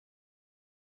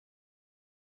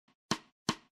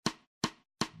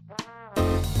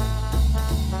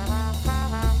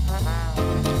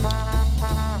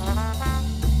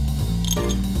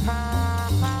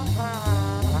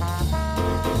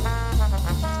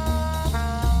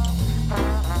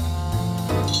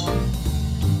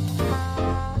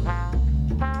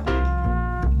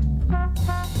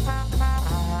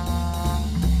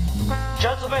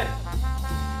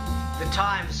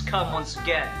come once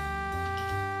again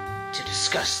to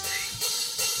discuss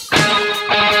things. Go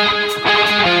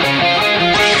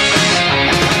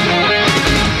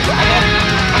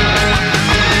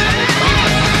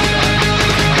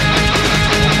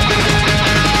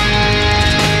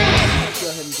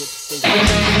ahead and get started.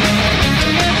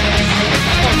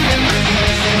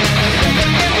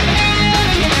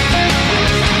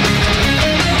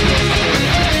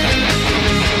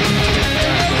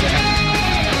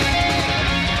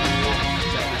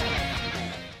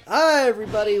 Hi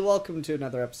everybody, welcome to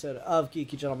another episode of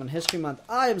Geeky Gentleman History Month.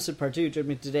 I am Sid Pardew. Joining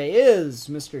me today is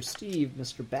Mr. Steve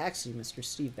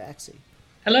Baxi.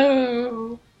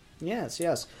 Hello! Yes.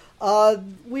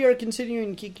 We are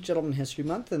continuing Geeky Gentleman History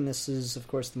Month, and this is, of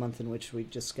course, the month in which we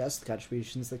discuss the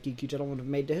contributions that geeky gentlemen have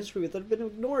made to history that have been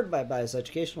ignored by biased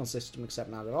educational system, except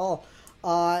not at all.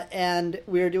 And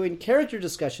we are doing character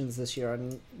discussions this year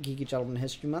on Geeky Gentleman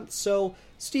History Month. So,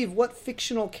 Steve, what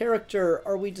fictional character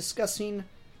are we discussing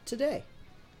today?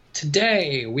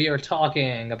 Today we are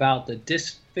talking about the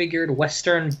disfigured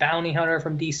Western bounty hunter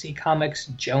from DC Comics,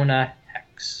 Jonah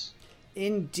Hex.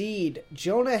 Indeed.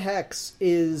 Jonah Hex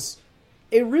is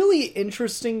a really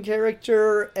interesting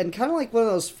character and kind of like one of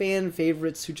those fan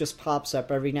favorites who just pops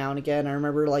up every now and again. I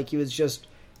remember he was just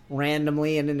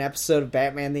randomly in an episode of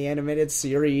Batman the Animated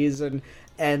Series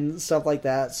and stuff like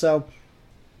that. So,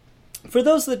 for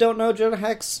those that don't know, Jonah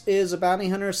Hex is a bounty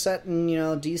hunter set in,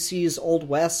 DC's Old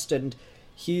West, and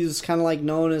he's kind of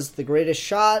known as the greatest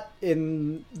shot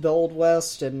in the Old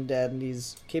West, and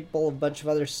he's capable of a bunch of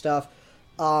other stuff.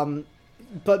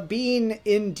 But being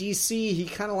in DC, he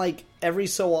kind of every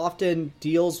so often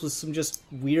deals with some just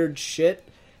weird shit,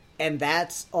 and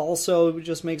that's also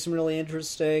just makes him really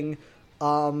interesting.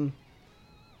 For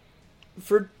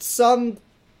some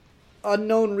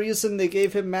unknown reason, they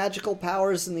gave him magical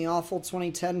powers in the awful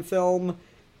 2010 film.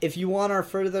 If you want our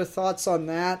further thoughts on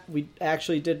that, we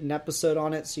actually did an episode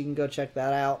on it, so you can go check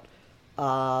that out.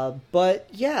 But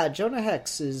yeah, Jonah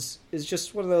Hex is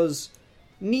just one of those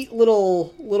neat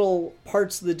little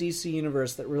parts of the DC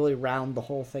universe that really round the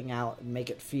whole thing out and make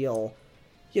it feel,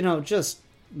 just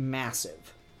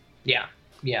massive. Yeah.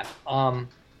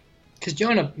 Because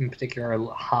Jonah in particular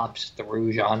hops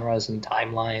through genres and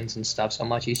timelines and stuff so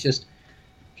much.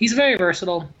 He's very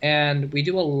versatile, and we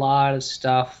do a lot of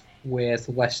stuff with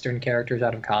Western characters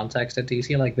out of context at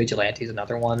DC, like Vigilante is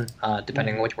another one,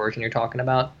 depending on which version you're talking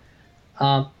about.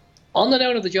 On the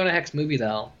note of the Jonah Hex movie,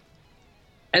 though,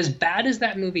 as bad as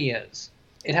that movie is,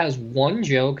 it has one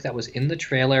joke that was in the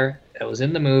trailer, that was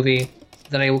in the movie,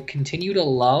 that I will continue to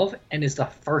love, and is the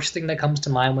first thing that comes to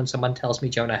mind when someone tells me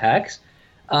Jonah Hex.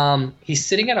 He's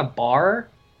sitting at a bar,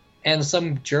 and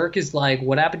some jerk is like,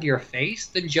 "What happened to your face?"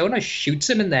 Then Jonah shoots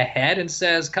him in the head and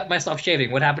says, "Cut myself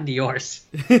shaving. What happened to yours?"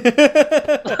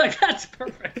 That's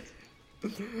perfect.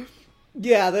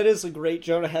 Yeah, that is a great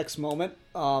Jonah Hex moment.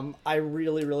 I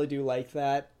really, really do like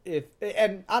that.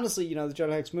 And honestly, the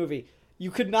Jonah Hex movie,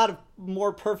 you could not have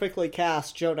more perfectly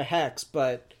cast Jonah Hex,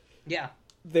 but yeah,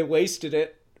 they wasted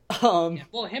it.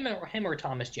 Well, him or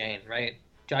Thomas Jane, right?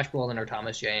 Josh Brolin or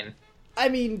Thomas Jane. I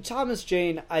mean, Thomas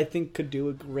Jane, I think, could do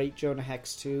a great Jonah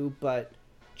Hex too, but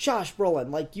Josh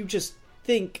Brolin, you just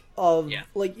think of, you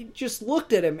just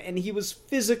looked at him and he was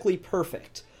physically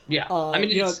perfect. Yeah,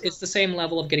 it's the same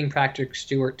level of getting Patrick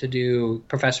Stewart to do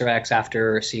Professor X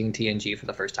after seeing TNG for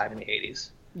the first time in the 80s.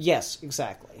 Yes,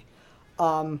 exactly.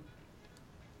 One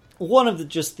of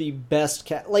the best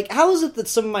how is it that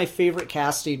some of my favorite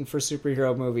casting for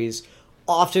superhero movies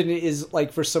often is,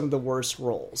 for some of the worst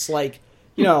roles?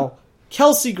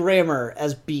 Kelsey Grammer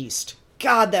as Beast.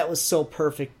 God, that was so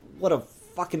perfect. What a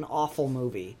fucking awful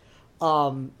movie.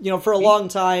 For a long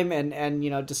time,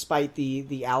 and despite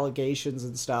the allegations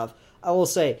and stuff, I will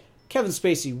say Kevin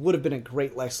Spacey would have been a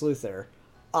great Lex Luthor.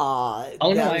 I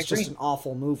agree. Just an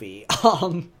awful movie.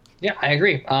 Yeah, I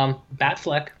agree.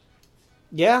 Batfleck.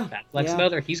 Yeah. Batfleck's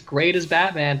another. He's great as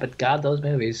Batman, but God, those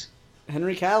movies.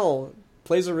 Henry Cavill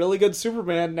plays a really good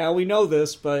Superman. Now we know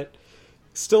this, but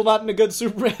still not in a good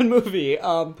Superman movie.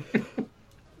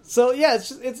 So yeah,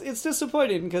 it's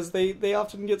disappointing because they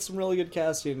often get some really good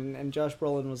casting, and Josh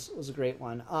Brolin was a great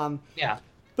one. Yeah.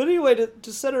 But anyway,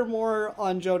 to center more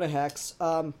on Jonah Hex,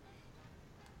 so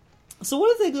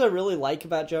one of the things I really like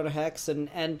about Jonah Hex,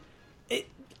 I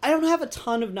don't have a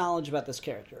ton of knowledge about this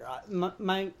character.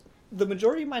 The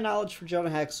majority of my knowledge for Jonah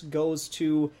Hex goes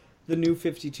to the New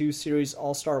 52 series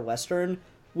All-Star Western,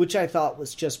 which I thought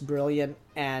was just brilliant,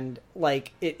 and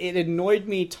it annoyed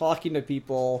me talking to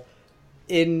people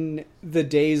in the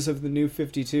days of the New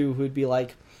 52 who'd be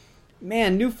like,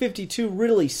 man, New 52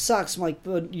 really sucks. I'm like,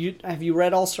 but have you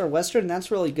read All-Star Western?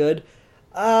 That's really good.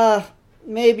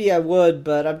 maybe I would,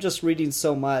 but I'm just reading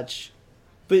so much.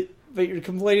 But you're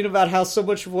complaining about how so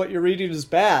much of what you're reading is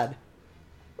bad.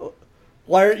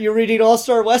 Why aren't you reading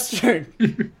All-Star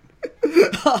Western?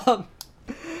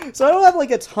 So I don't have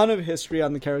like a ton of history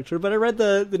on the character, but I read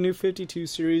the New 52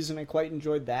 series and I quite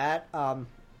enjoyed that. And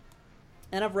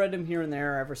I've read him here and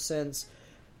there ever since.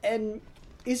 And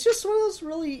he's just one of those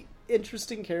really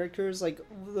interesting characters. Like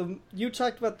you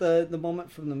talked about the moment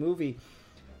from the movie.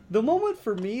 The moment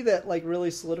for me that like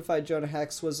really solidified Jonah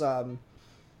Hex was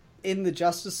in the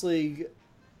Justice League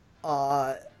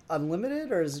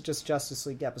Unlimited, or is it just Justice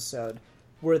League episode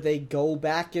where they go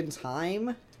back in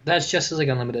time? That's Justice League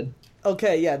Unlimited.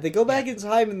 Okay, yeah, they go back in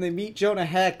time and they meet Jonah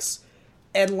Hex,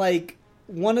 and like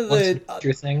one of the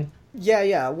thing.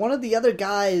 Yeah, one of the other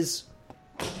guys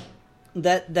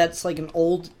that's like an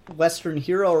old Western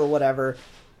hero or whatever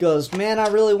goes, "Man, I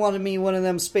really want to meet one of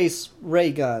them space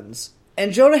ray guns,"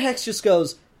 and Jonah Hex just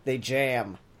goes, "They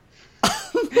jam."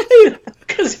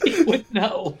 Because he would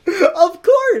know. Of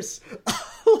course.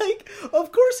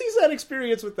 Of course he's had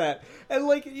experience with that. And,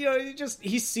 like, you know,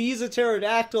 he sees a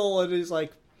pterodactyl and he's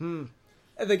like, And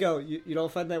they go, you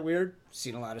don't find that weird?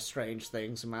 Seen a lot of strange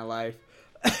things in my life.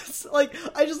 It's like,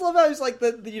 I just love how he's like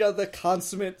the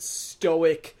consummate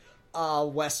stoic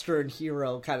Western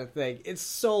hero kind of thing. It's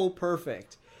so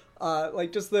perfect.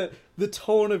 Like, just the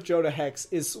tone of Jonah Hex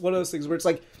is one of those things where it's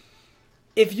like,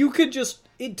 if you could just...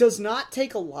 It does not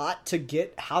take a lot to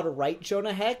get how to write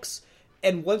Jonah Hex,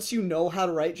 and once you know how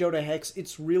to write Jonah Hex,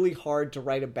 it's really hard to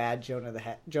write a bad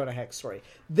Jonah Hex story.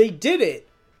 They did it.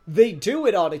 They do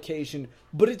it on occasion,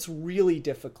 but it's really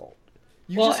difficult.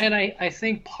 I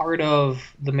think part of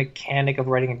the mechanic of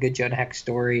writing a good Jonah Hex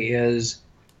story is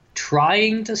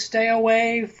trying to stay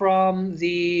away from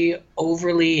the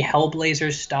overly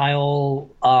Hellblazer style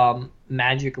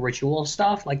magic ritual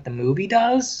stuff like the movie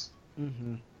does.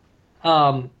 Mm-hmm.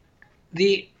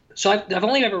 So I've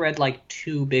only ever read like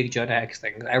two big Jonah Hex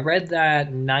things. I read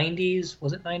that 90s,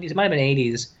 was it 90s? It might have been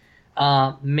 80s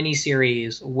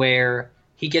miniseries where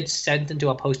he gets sent into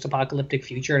a post-apocalyptic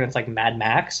future and it's like Mad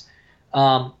Max.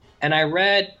 And I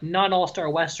read not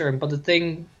All-Star Western, but the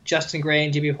thing Justin Gray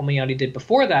and Jimmy Palmiotti did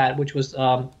before that, which was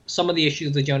some of the issues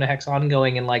of the Jonah Hex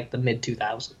ongoing in like the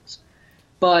mid-2000s.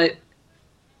 But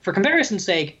for comparison's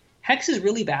sake, Hex is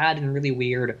really bad and really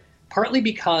weird, partly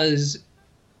because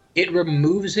it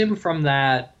removes him from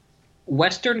that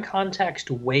Western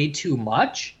context way too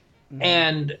much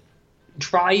and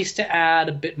tries to add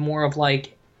a bit more of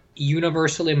like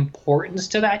universal importance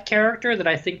to that character that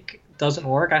I think doesn't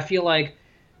work. I feel like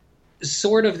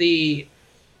sort of the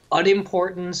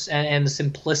unimportance and the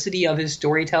simplicity of his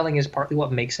storytelling is partly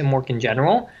what makes him work in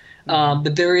general.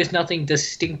 But there is nothing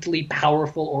distinctly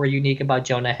powerful or unique about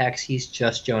Jonah Hex. He's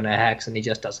just Jonah Hex, and he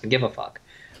just doesn't give a fuck.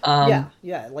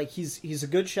 Yeah, like he's a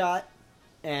good shot,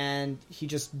 and he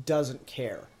just doesn't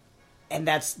care, and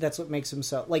that's what makes him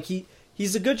so like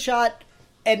he's a good shot,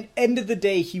 and end of the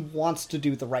day he wants to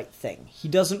do the right thing. He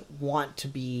doesn't want to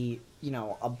be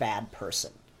a bad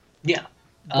person. Yeah,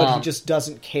 but he just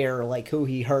doesn't care like who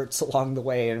he hurts along the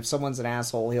way, and if someone's an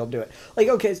asshole, he'll do it. Like,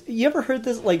 okay, you ever heard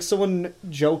this? Like someone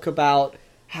joke about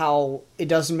how it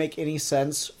doesn't make any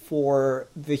sense for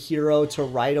the hero to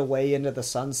ride away into the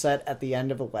sunset at the end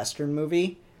of a Western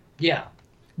movie. Yeah.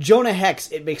 Jonah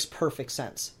Hex, it makes perfect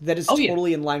sense. That is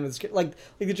totally in line with his... Like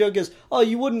the joke is, oh,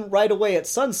 you wouldn't ride away at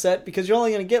sunset because you're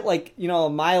only going to get a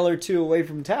mile or two away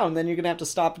from town, then you're going to have to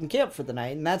stop and camp for the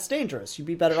night, and that's dangerous. You'd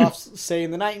be better off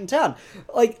staying the night in town.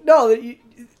 Like, no,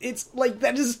 it's like,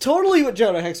 that is totally what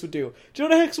Jonah Hex would do.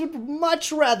 Jonah Hex would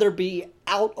much rather be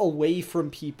out away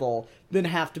from people than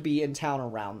have to be in town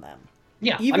around them.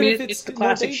 Yeah, even if it's the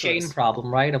classic Shane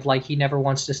problem, right? Of like, he never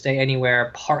wants to stay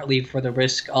anywhere, partly for the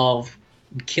risk of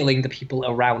killing the people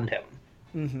around him.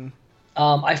 Mm-hmm.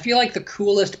 I feel like the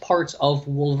coolest parts of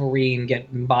Wolverine get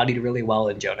embodied really well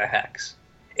in Jonah Hex.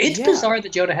 It's bizarre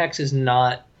that Jonah Hex is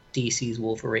not DC's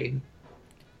Wolverine.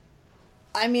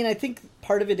 I mean, I think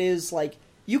part of it is, like,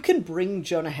 you can bring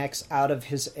Jonah Hex out of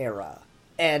his era,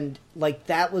 and, like,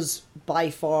 that was by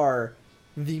far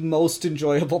the most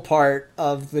enjoyable part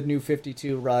of the New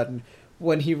 52 run,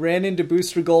 when he ran into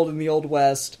Booster Gold in the Old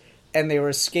West, and they were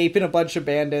escaping a bunch of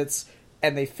bandits,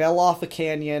 and they fell off a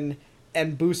canyon,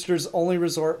 and Booster's only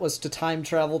resort was to time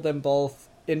travel them both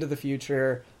into the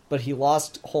future, but he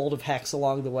lost hold of Hex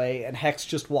along the way, and Hex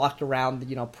just walked around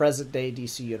the, present-day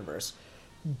DC universe.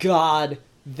 God,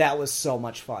 that was so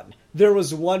much fun. There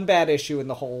was one bad issue in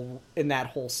that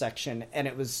whole section, and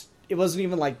it wasn't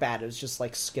even, like, bad, it was just,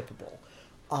 like, skippable.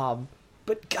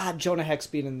 But God, Jonah Hex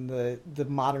being in the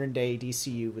modern day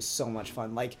DCU was so much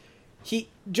fun. Like,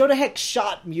 Jonah Hex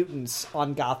shot mutants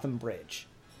on Gotham Bridge.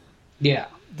 Yeah.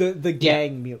 The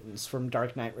gang mutants from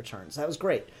Dark Knight Returns. That was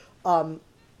great. But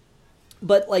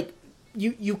like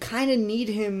you kind of need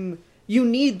him. You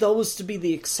need those to be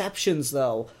the exceptions,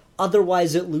 though.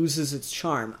 Otherwise, it loses its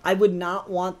charm. I would not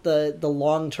want the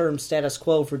long-term status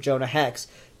quo for Jonah Hex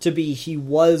to be he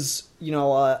was,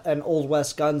 an Old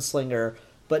West gunslinger,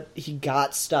 but he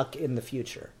got stuck in the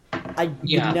future. I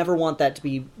would never want that to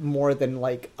be more than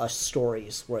like a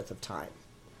story's worth of time.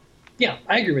 Yeah,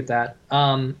 I agree with that.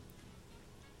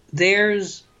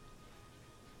 There's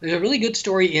a really good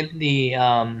story in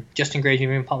the Justin Gray,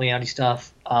 Jimmy Palmiotti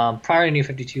stuff prior to New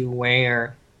 52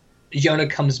 where Jonah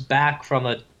comes back from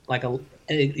a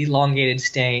elongated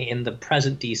stay in the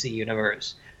present DC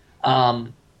universe.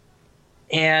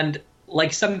 And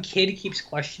like some kid keeps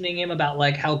questioning him about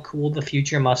like how cool the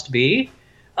future must be.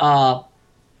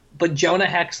 But Jonah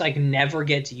Hex like never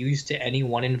gets used to any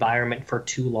one environment for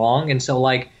too long. And so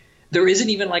like there isn't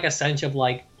even like a sense of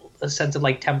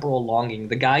temporal longing.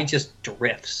 The guy just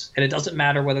drifts, and it doesn't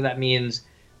matter whether that means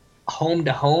home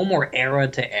to home or era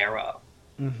to era.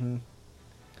 Mm-hmm.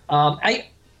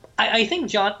 I think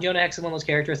Jonah Hex is one of those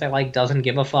characters that like doesn't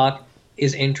give a fuck,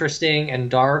 is interesting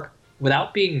and dark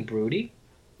without being broody.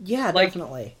 Yeah, like,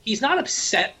 definitely. He's not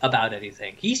upset about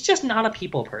anything. He's just not a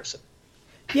people person.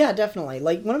 Yeah, definitely.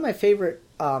 Like, one of my favorite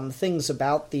things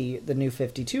about the New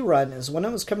 52 run is when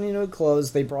it was coming to a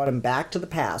close, they brought him back to the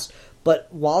past. But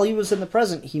while he was in the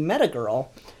present, he met a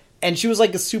girl, and she was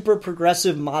like a super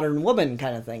progressive modern woman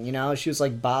kind of thing, She was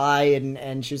like bi,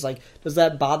 and she was like, does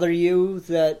that bother you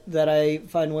that I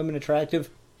find women attractive?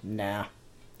 Nah.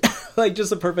 Like,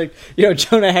 just a perfect,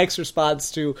 Jonah Hex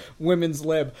response to women's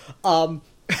lib.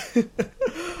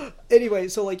 Anyway,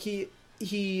 so like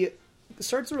he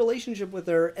starts a relationship with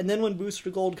her, and then when Booster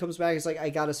Gold comes back, he's like,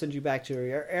 I gotta send you back to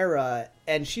your era.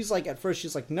 And she's like, at first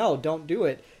she's like, no, don't do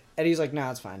it. And he's like, nah,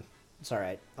 it's fine. It's all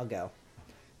right. I'll go.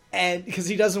 And because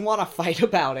he doesn't want to fight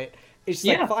about it. It's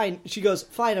like, fine. She goes,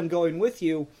 fine, I'm going with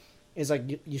you. He's like,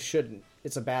 you shouldn't.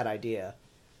 It's a bad idea.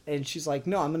 And she's like,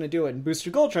 no, I'm going to do it. And Booster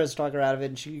Gold tries to talk her out of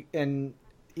it. And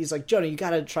he's like, Jonah, you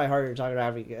got to try harder to talk her out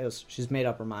of it. He goes, she's made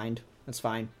up her mind. That's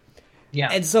fine. Yeah.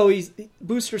 And so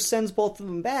Booster sends both of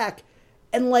them back.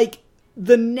 And like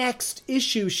the next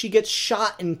issue, she gets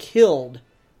shot and killed.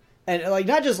 And like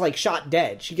not just like shot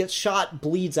dead. She gets shot,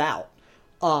 bleeds out.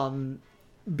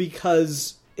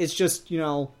 Because it's just,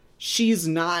 she's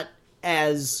not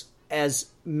as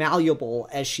malleable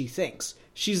as she thinks.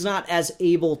 She's not as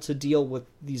able to deal with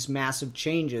these massive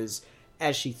changes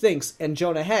as she thinks. And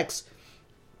Jonah Hex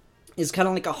is kind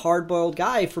of like a hard-boiled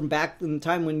guy from back in the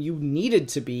time when you needed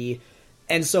to be.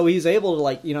 And so he's able to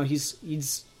like, he's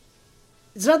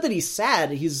it's not that he's sad,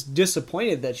 he's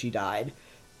disappointed that she died.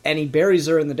 And he buries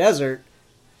her in the desert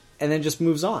and then just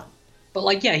moves on. But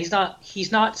like, yeah,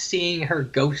 he's not seeing her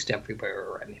ghost everywhere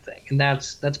or anything, and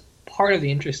that's part of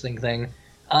the interesting thing.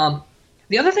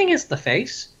 The other thing is the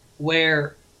face,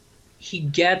 where he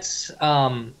gets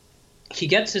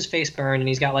his face burned, and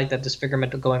he's got like that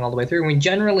disfigurement going all the way through. We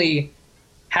generally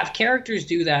have characters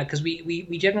do that because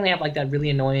we generally have like that really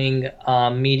annoying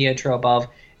media trope of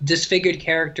disfigured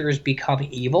characters become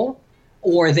evil,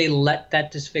 or they let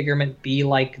that disfigurement be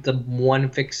like the one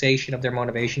fixation of their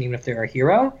motivation, even if they're a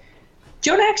hero.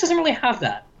 Jonah Hex doesn't really have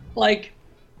that. Like,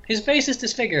 his face is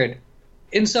disfigured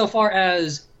insofar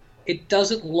as it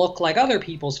doesn't look like other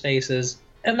people's faces,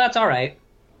 and that's all right.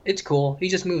 It's cool. He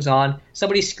just moves on.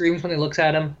 Somebody screams when he looks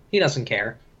at him. He doesn't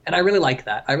care. And I really like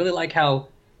that. I really like how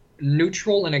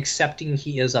neutral and accepting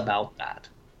he is about that.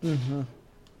 Mm-hmm.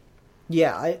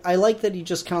 Yeah, I like that he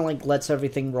just kind of like lets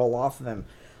everything roll off of him.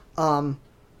 And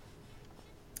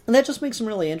that just makes him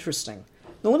really interesting.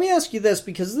 Now, let me ask you this,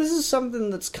 because this is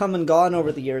something that's come and gone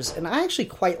over the years, and I actually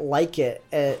quite like it,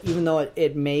 even though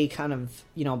it may kind of,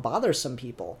 bother some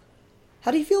people. How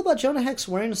do you feel about Jonah Hex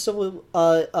wearing a Civil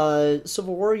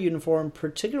War uniform,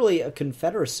 particularly a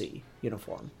Confederacy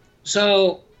uniform?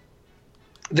 So,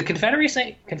 the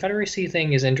Confederacy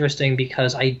thing is interesting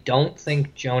because I don't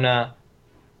think Jonah,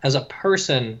 as a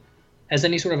person, has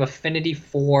any sort of affinity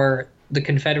for the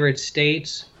Confederate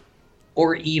States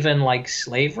or even, like,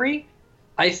 slavery.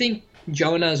 I think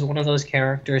Jonah is one of those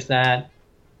characters that,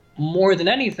 more than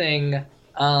anything,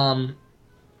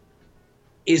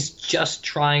 is just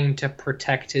trying to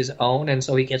protect his own, and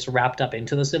so he gets wrapped up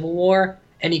into the Civil War,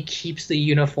 and he keeps the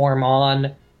uniform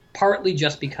on, partly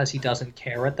just because he doesn't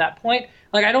care at that point.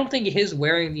 Like, I don't think his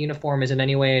wearing the uniform is in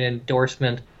any way an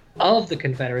endorsement of the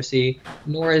Confederacy,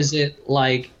 nor is it,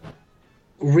 like,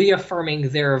 reaffirming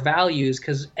their values,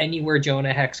 because anywhere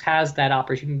Jonah Hex has that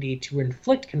opportunity to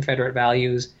inflict Confederate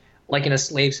values, like in a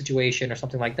slave situation or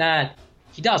something like that,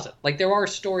 he doesn't. Like, there are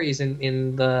stories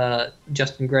in the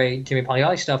Justin Gray, Jimmy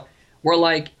Pagliari stuff where,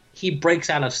 like, he breaks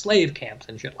out of slave camps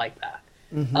and shit like that.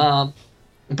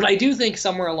 But I do think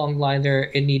somewhere along the line there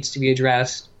it needs to be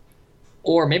addressed,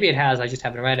 or maybe it has, I just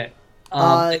haven't read it.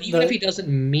 Even if he doesn't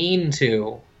mean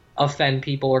to offend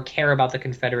people or care about the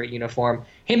Confederate uniform,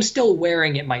 him still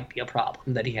wearing it might be a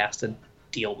problem that he has to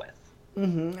deal with.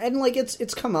 And, like,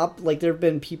 it's come up. Like, there have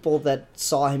been people that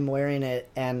saw him wearing it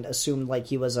and assumed, like,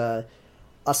 he was a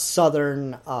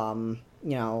Southern,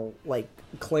 you know, like,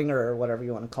 clinger or whatever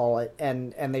you want to call it,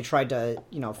 and they tried to,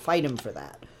 you know, fight him for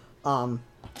that.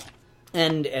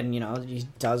 And you know, he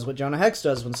does what Jonah Hex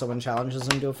does when someone challenges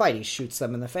him to a fight. He shoots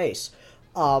them in the face.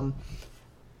 And,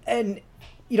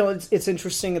 you know, it's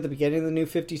interesting at the beginning of the New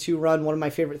 52 run, one of my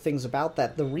favorite things about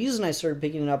that, the reason I started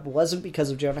picking it up wasn't because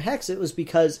of Jonah Hex, it was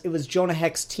because it was Jonah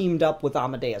Hex teamed up with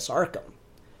Amadeus Arkham,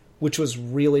 which was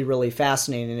really, really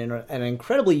fascinating and an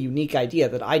incredibly unique idea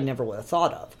that I never would have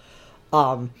thought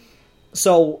of.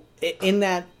 So in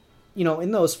that, you know,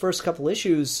 in those first couple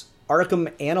issues,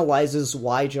 Arkham analyzes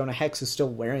why Jonah Hex is still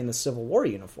wearing the Civil War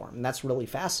uniform, and that's really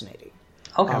fascinating.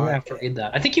 Okay, I'm going to have to read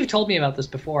that. I think you've told me about this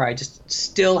before. I just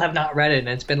still have not read it, and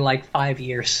it's been like 5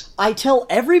 years. I tell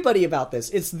everybody about this.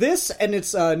 It's this, and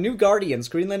it's New Guardians.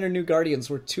 Green Lantern New Guardians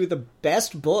were two of the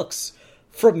best books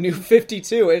from New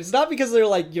 52. And it's not because they're,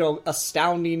 like, you know,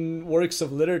 astounding works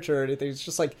of literature or anything. It's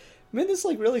just like, man, this is,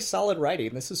 like, really solid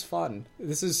writing. This is fun.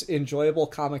 This is enjoyable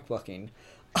comic booking.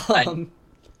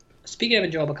 Speaking of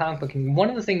enjoyable comic booking, one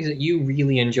of the things that you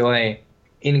really enjoy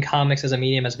in comics as a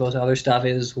medium as opposed to other stuff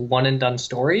is one-and-done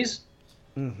stories.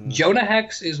 Jonah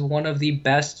Hex is one of the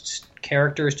best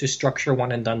characters to structure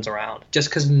one-and-dones around, just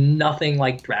because nothing,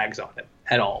 like, drags on him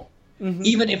at all.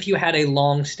 Even if you had a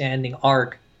long-standing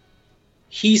arc,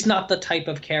 he's not the type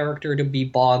of character to be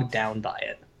bogged down by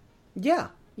it. Yeah,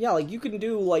 like, you can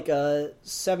do, like, a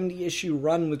 70-issue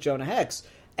run with Jonah Hex,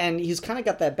 and he's kind of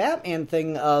got that Batman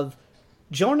thing of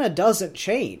Jonah doesn't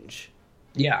change.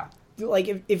 Yeah.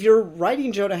 Like, if you're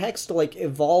writing Jonah Hex to, like,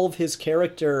 evolve his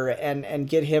character and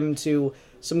get him to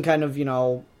some kind of, you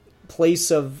know,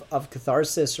 place of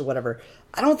catharsis or whatever,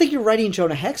 I don't think you're writing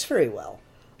Jonah Hex very well.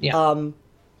 Yeah.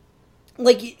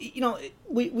 Like, you know,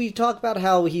 we talk about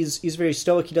how he's very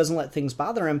stoic, he doesn't let things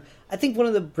bother him. I think one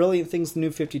of the brilliant things the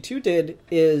New 52 did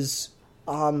is,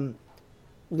 when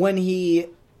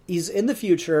he's in the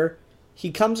future, he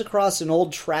comes across an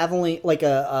old traveling, like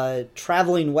a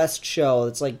traveling West show.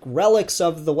 It's like relics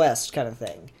of the West kind of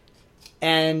thing.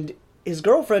 And his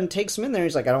girlfriend takes him in there.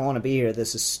 He's like, I don't want to be here.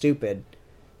 This is stupid.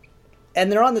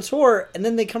 And they're on the tour, and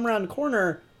then they come around the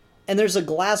corner, and there's a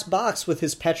glass box with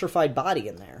his petrified body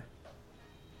in there.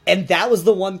 And that was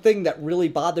the one thing that really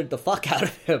bothered the fuck out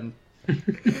of him.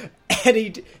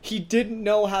 And he didn't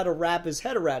know how to wrap his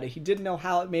head around it. He didn't know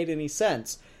how it made any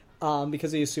sense.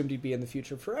 Because he assumed he'd be in the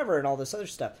future forever and all this other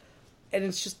stuff. And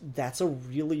it's just, that's a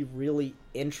really, really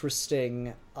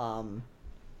interesting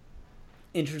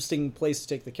place to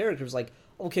take the characters. Like,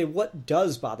 okay, what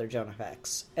does bother Jonah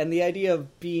Hex? And the idea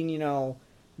of being, you know,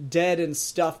 dead and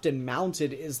stuffed and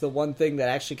mounted is the one thing that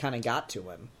actually kind of got to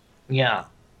him. Yeah.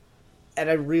 And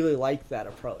I really liked that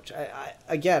approach.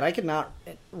 I could not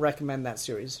recommend that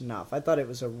series enough. I thought it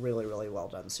was a really, really well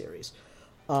done series.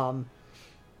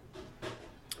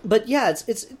 But yeah,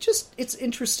 it's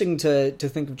interesting to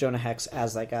think of Jonah Hex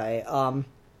as that guy.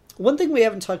 One thing we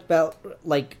haven't talked about,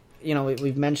 like, you know,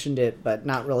 we've mentioned it, but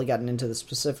not really gotten into the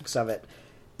specifics of it,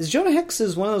 is Jonah Hex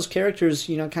is one of those characters,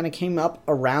 you know, kind of came up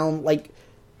around, like,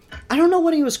 I don't know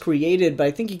when he was created, but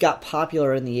I think he got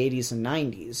popular in the 80s and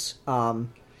 90s.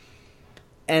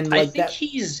 And like, I think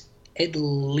he's at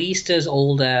least as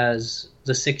old as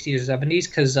the 60s or 70s,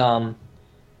 because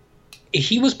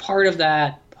he was part of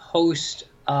that post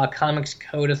Comics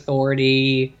Code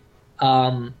Authority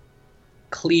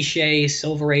cliche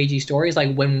Silver Agey stories,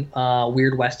 like when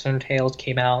Weird Western Tales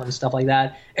came out and stuff like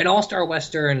that. And All-Star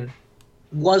Western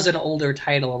was an older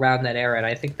title around that era, and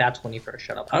I think that's when he first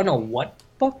showed up. I don't know what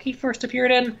book he first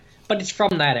appeared in, but it's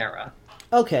from that era.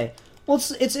 Okay. Well,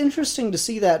 it's interesting to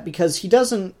see that, because he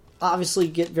doesn't obviously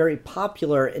get very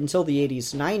popular until the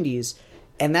 80s, 90s,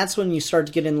 and that's when you start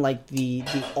to get in, like, the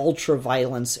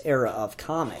ultra-violence era of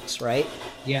comics, right?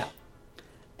 Yeah.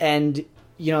 And,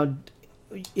 you know,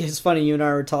 it's funny, you and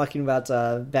I were talking about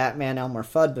Batman Elmer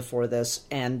Fudd before this,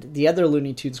 and the other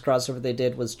Looney Tunes crossover they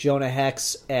did was Jonah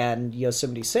Hex and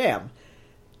Yosemite Sam.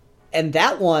 And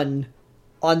that one,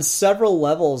 on several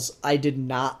levels, I did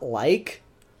not like,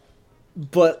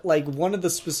 but, like, one of the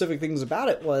specific things about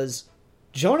it was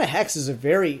Jonah Hex is a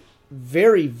very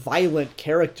very violent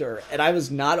character, and I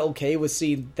was not okay with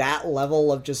seeing that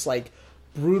level of just like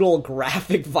brutal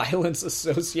graphic violence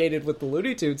associated with the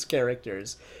Looney Tunes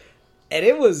characters. And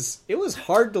it was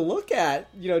hard to look at,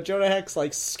 Jonah Hex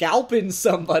like scalping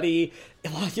somebody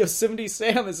while Yosemite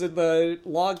Sam is in the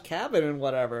log cabin and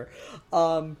whatever.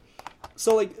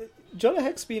 So like Jonah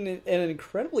Hex being an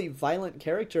incredibly violent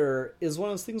character is one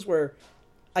of those things where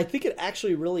I think it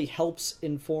actually really helps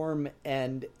inform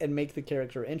and make the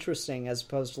character interesting, as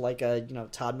opposed to like a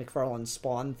Todd McFarlane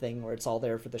Spawn thing where it's all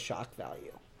there for the shock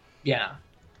value. Yeah.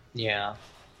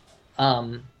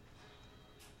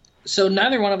 So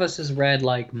neither one of us has read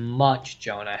like much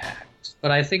Jonah Hex,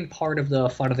 but I think part of the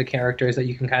fun of the character is that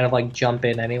you can kind of like jump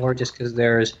in anywhere just because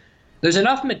there's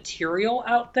enough material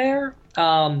out there,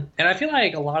 and I feel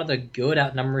like a lot of the good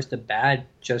outnumbers the bad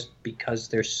just because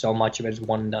there's so much of it is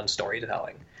one and done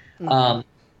storytelling. Mm-hmm.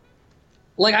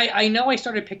 Like I know I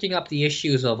started picking up the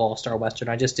issues of All Star Western.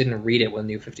 I just didn't read it when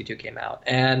New 52 came out,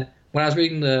 and when I was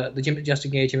reading the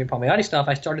Justin Gage, Jimmy Palmiotti stuff,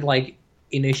 I started like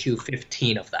in issue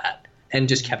 15 of that. And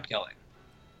just kept going.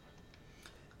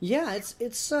 Yeah,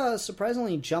 it's a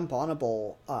surprisingly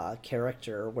jump-onable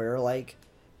character where, like,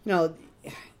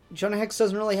 Jonah Hex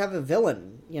doesn't really have a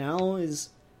villain,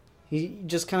 he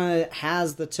just kind of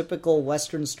has the typical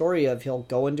Western story of he'll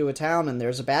go into a town and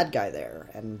there's a bad guy there,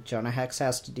 and Jonah Hex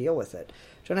has to deal with it.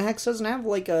 Jonah Hex doesn't have,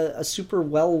 like, a super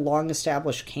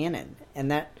long-established canon,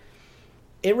 and that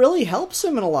it really helps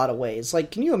him in a lot of ways.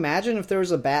 Like, can you imagine if there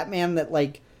was a Batman that,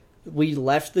 like, we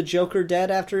left the Joker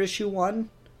dead after issue 1,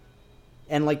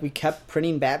 and like we kept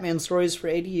printing Batman stories for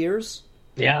 80 years?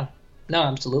 Yeah, no,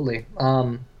 absolutely.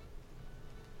 And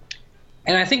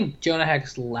I think Jonah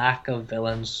Hex's lack of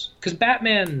villains, because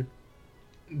Batman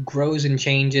grows and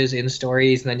changes in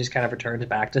stories and then just kind of returns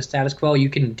back to status quo. You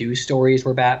can do stories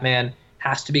where Batman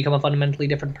has to become a fundamentally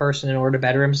different person in order to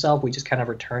better himself. We just kind of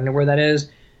return to where that is.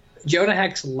 Jonah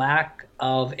Hex's lack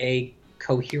of a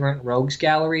coherent rogues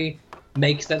gallery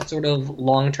makes that sort of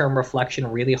long-term reflection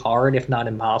really hard, if not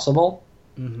impossible.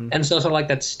 Mm-hmm. And so sort of like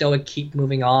that stoic keep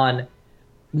moving on,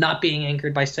 not being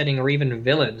anchored by setting or even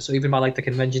villains, so even by like the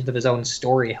conventions of his own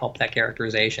story help that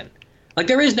characterization. Like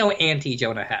there is no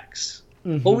anti-Jonah Hex.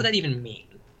 Mm-hmm. What would that even mean?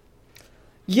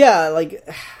 Yeah,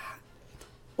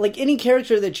 like any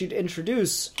character that you'd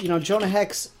introduce, Jonah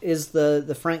Hex is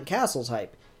the Frank Castle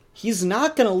type. He's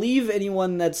not going to leave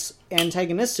anyone that's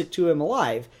antagonistic to him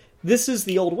alive. This is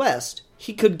the Old West.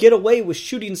 He could get away with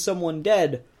shooting someone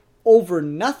dead over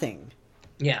nothing.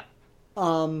 Yeah.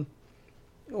 The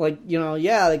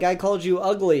guy called you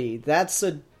ugly. That's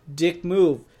a dick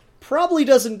move. Probably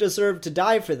doesn't deserve to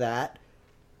die for that,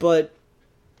 but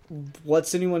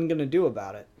what's anyone going to do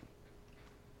about it?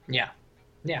 Yeah.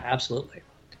 Yeah, absolutely.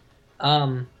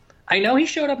 I know he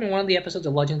showed up in one of the episodes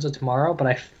of Legends of Tomorrow, but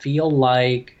I feel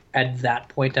like at that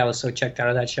point I was so checked out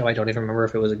of that show I don't even remember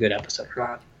if it was a good episode or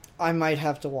not. I might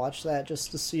have to watch that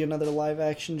just to see another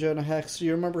live-action Jonah Hex. Do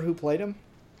you remember who played him?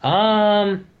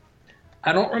 I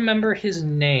don't remember his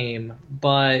name,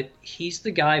 but he's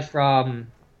the guy from...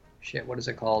 Shit, what is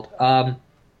it called? Have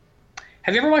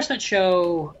you ever watched that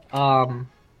show,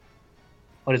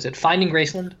 what is it, Finding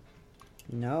Graceland?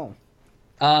 No.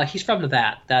 He's from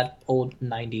that old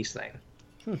 90s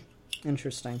thing.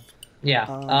 Interesting.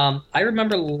 Yeah. I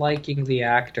remember liking the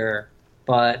actor,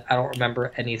 but I don't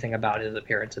remember anything about his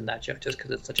appearance in that show just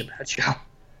because it's such a bad show.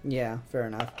 Yeah, fair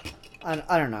enough.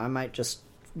 I don't know. I might just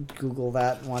Google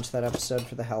that and watch that episode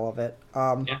for the hell of it.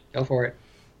 Yeah, go for it.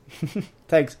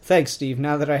 Thanks, Steve.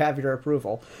 Now that I have your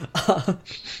approval.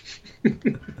 You'll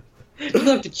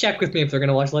have to check with me if they're going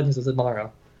to watch Legends of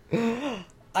Tomorrow.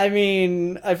 I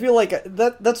mean, I feel like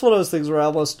that's one of those things where I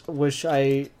almost wish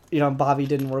Bobby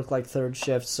didn't work like third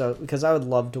shift, so because I would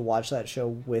love to watch that show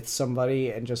with somebody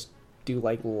and just do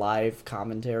like live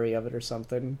commentary of it or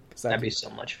something. That'd be so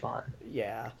much fun.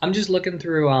 Yeah. I'm just looking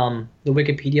through the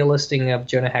Wikipedia listing of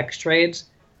Jonah Hex trades.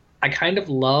 I kind of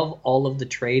love all of the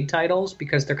trade titles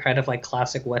because they're kind of like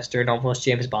classic Western, almost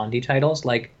James Bondy titles,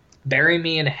 like Bury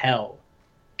Me in Hell,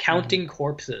 Counting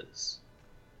Corpses,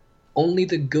 Only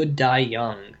the Good Die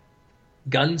Young,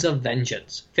 Guns of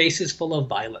Vengeance, Faces Full of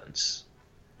Violence.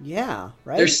 Yeah,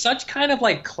 right? There's such kind of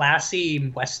like classy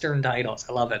Western titles.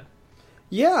 I love it.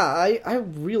 Yeah, I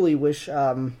really wish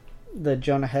the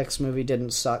Jonah Hex movie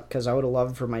didn't suck, because I would have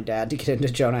loved for my dad to get into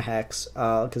Jonah Hex,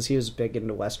 because he was big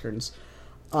into Westerns.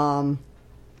 Does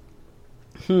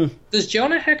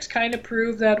Jonah Hex kind of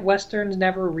prove that Westerns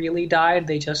never really died?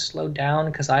 They just slowed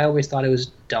down? Because I always thought it was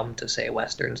dumb to say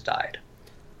Westerns died.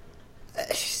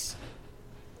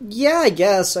 Yeah, I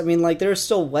guess. I mean, like, there's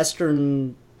still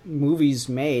Western movies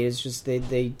made. It's just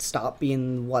they stopped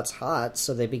being what's hot,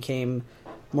 so they became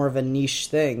more of a niche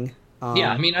thing.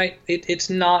 Yeah, I mean, it's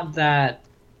not that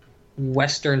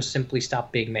Westerns simply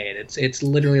stopped being made. It's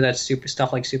literally that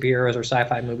stuff like superheroes or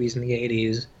sci-fi movies in the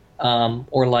 80s,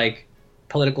 or like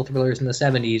political thrillers in the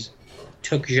 70s,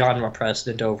 took genre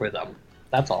precedent over them.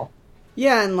 That's all.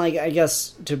 Yeah, and like, I guess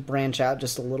to branch out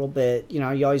just a little bit, you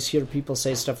know, you always hear people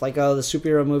say stuff like, oh, the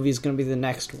superhero movie is going to be the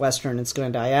next Western, it's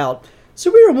going to die out.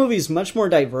 Superhero movie is much more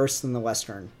diverse than the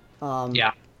Western.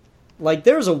 Yeah. Like,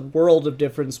 there's a world of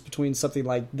difference between something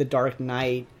like The Dark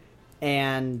Knight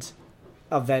and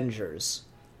Avengers.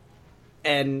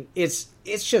 And it's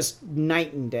just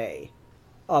night and day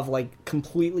of, like,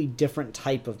 completely different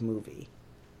type of movie.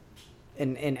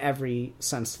 In every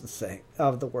sense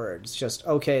of the word. It's just,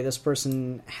 okay, this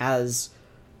person has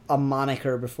a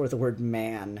moniker before the word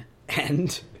man,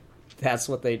 and that's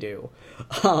what they do.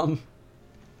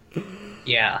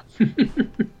 Yeah.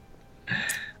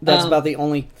 That's about the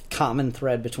only common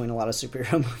thread between a lot of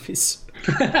superhero movies.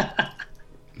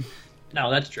 No,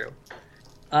 that's true.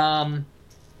 The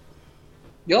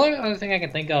only other thing I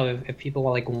can think of if people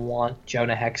like want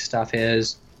Jonah Hex stuff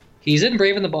is he's in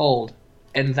Brave and the Bold,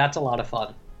 and that's a lot of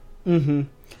fun. Mm-hmm.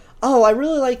 Oh, I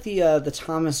really like the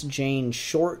Thomas Jane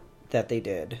short that they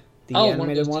did. The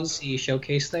animated one. DC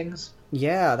showcase things.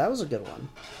 Yeah, that was a good one.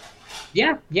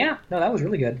 Yeah. No, that was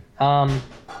really good.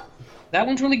 That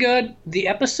one's really good. The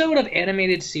episode of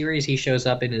animated series he shows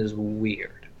up in is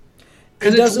weird.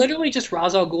 Because it's literally just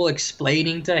Ra's al Ghul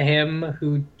explaining to him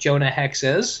who Jonah Hex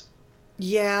is.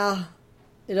 Yeah,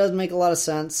 it doesn't make a lot of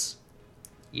sense.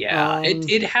 Yeah,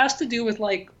 it has to do with,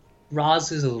 like,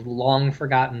 Raz's long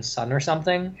forgotten son or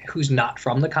something, who's not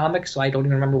from the comics, so I don't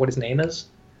even remember what his name is.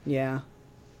 Yeah.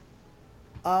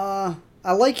 I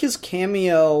like his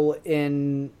cameo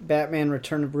in Batman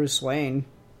Return of Bruce Wayne.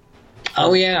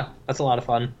 Oh yeah, that's a lot of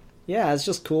fun. Yeah, it's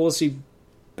just cool to see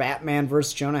Batman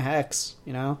versus Jonah Hex,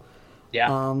 you know?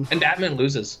 Yeah, and Batman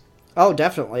loses. Oh,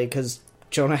 definitely, because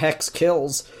Jonah Hex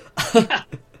kills.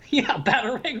 Yeah,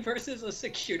 Batarang versus a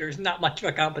 6-shooter is not much of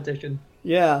a competition.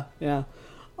 Yeah. Yeah.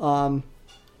 I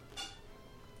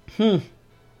don't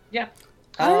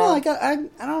know. I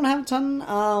don't have a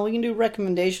ton. We can do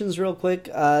recommendations real quick.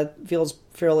 Feels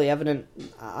fairly evident.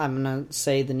 I'm gonna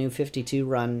say the New 52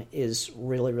 run is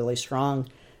really, really strong.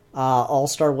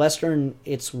 All-Star Western.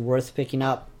 It's worth picking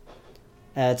up.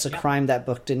 It's a crime that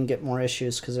book didn't get more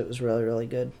issues because it was really, really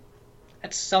good.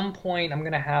 At some point, I'm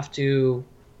gonna have to,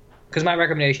 because my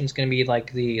recommendation is gonna be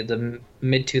like the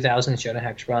mid 2000s Jonah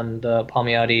Hex run, the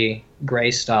Palmiotti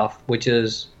Gray stuff, which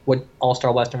is what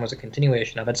All-Star Western was a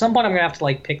continuation of. At some point, I'm gonna have to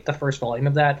like pick the first volume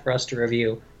of that for us to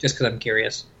review, just because I'm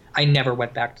curious. I never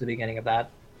went back to the beginning of that.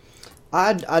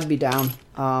 I'd be down.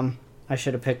 I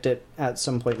should have picked it at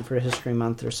some point for History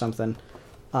Month or something.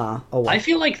 I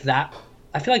feel like that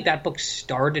book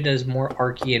started as more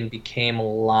archy and became a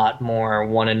lot more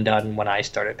one and done when I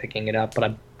started picking it up, but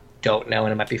I don't know,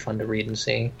 and it might be fun to read and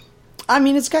see. I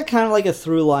mean, it's got kind of like a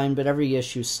through line, but every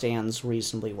issue stands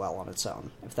reasonably well on its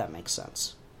own, if that makes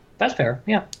sense. That's fair,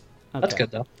 yeah. Okay. That's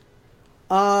good, though.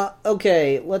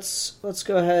 Okay, let's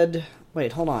go ahead.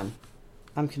 Wait, hold on.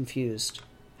 I'm confused.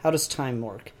 How does time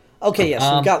work? Okay, yes,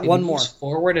 we've got one more. It moves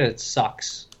forward and it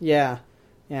sucks. Yeah.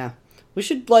 We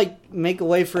should, like, make a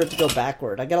way for it to go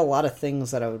backward. I got a lot of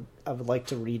things that I would like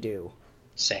to redo.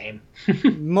 Same.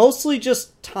 Mostly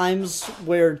just times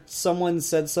where someone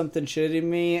said something shitty to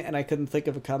me and I couldn't think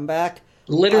of a comeback.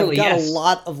 Literally, I've got yes. a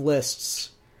lot of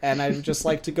lists, and I'd just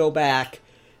like to go back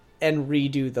and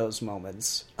redo those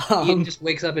moments. Ian just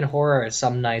wakes up in horror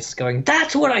some nights going,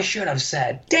 that's what I should have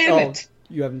said! Damn it!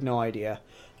 You have no idea.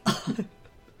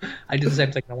 I do the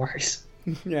same thing, no worries.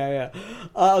 Yeah.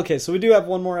 Okay, so we do have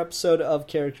one more episode of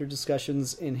character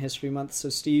discussions in History Month. So,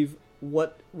 Steve,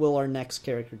 what will our next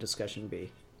character discussion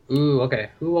be? Ooh, okay.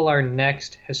 Who will our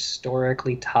next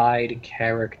historically tied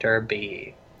character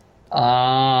be?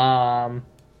 I'm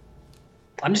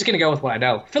just gonna go with what I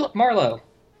know. Philip Marlowe.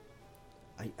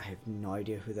 I have no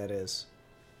idea who that is.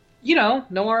 You know,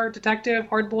 noir detective,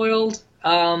 hard-boiled,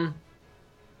 The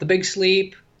Big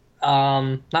Sleep,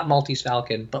 not Maltese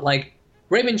Falcon, but like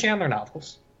Raymond Chandler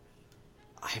novels.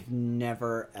 I've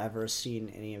never, ever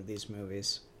seen any of these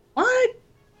movies. What?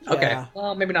 Yeah. Okay,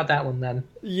 well, maybe not that one then.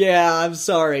 Yeah, I'm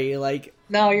sorry. Like,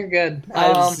 no, you're good. I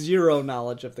have zero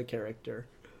knowledge of the character.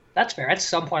 That's fair. At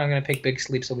some point, I'm going to pick Big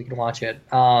Sleep so we can watch it.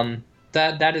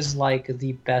 That is like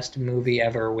the best movie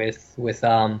ever with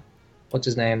what's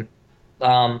his name?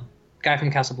 Guy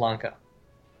from Casablanca.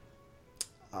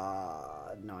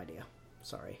 No idea.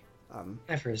 Sorry.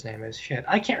 Whatever his name is, shit,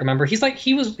 I can't remember. He's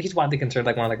widely considered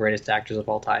like one of the greatest actors of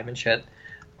all time and shit.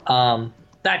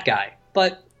 That guy.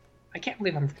 But I can't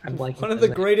believe I'm blanking. One of the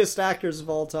greatest actors of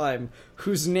all time,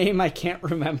 whose name I can't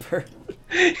remember.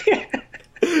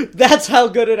 That's how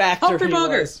good an actor Humphrey he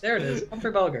Bogart. was. There it is.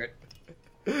 Humphrey Bogart.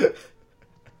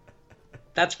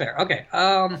 That's fair. Okay.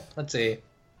 Let's see.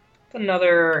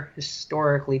 Another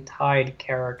historically tied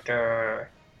character.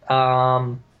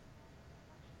 What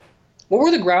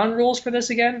were the ground rules for this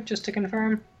again? Just to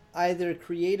confirm. Either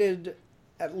created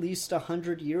at least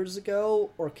 100 years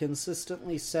ago or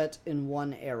consistently set in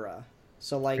one era.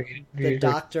 So, like, the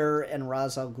Doctor and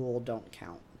Ra's al Ghul don't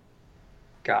count.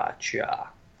 Gotcha.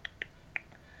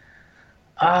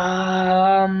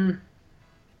 Gonna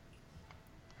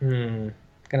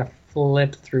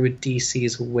flip through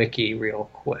DC's wiki real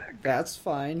quick. That's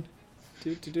fine.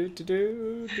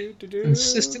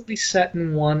 Consistently set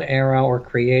in one era or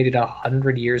created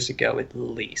 100 years ago at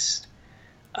least.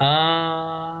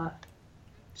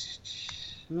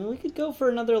 We could go for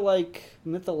another, like,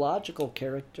 mythological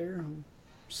character.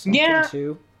 Yeah.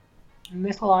 Too.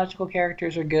 Mythological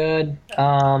characters are good.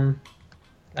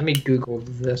 Let me Google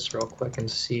this real quick and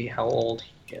see how old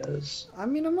he is. I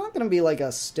mean, I'm not going to be like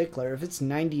a stickler. If it's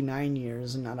 99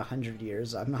 years and not 100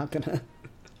 years, I'm not going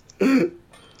to...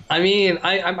 I mean,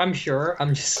 I'm sure.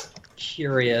 I'm just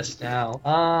curious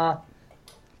now.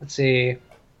 Let's see.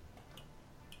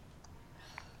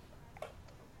 I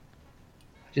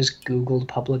just Googled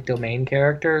public domain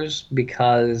characters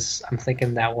because I'm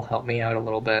thinking that will help me out a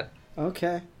little bit.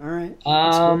 Okay, all right.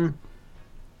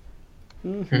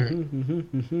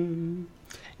 James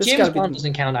Bond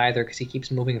doesn't count either because he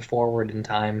keeps moving forward in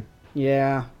time.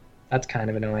 Yeah. That's kind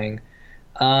of annoying.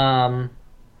 Damn,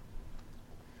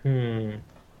 who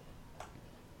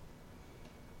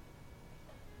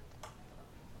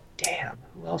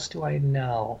else do I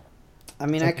know? I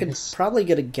mean, I could probably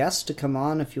get a guest to come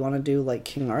on if you want to do, like,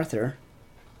 King Arthur.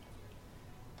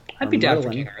 I'd be down for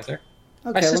King Arthur.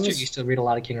 Okay, my sister used to read a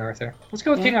lot of King Arthur. Let's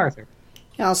go with King Arthur.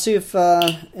 Yeah, I'll see if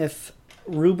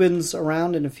Ruben's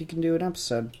around and if he can do an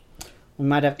episode. We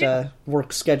might have to work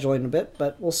scheduling a bit,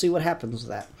 but we'll see what happens with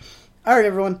that. All right,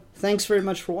 everyone. Thanks very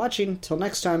much for watching. Till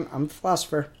next time, I'm the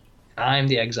Philosopher. I'm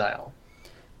the Exile.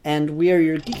 And we are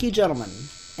your geeky gentlemen,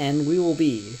 and we will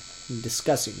be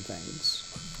discussing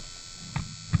things.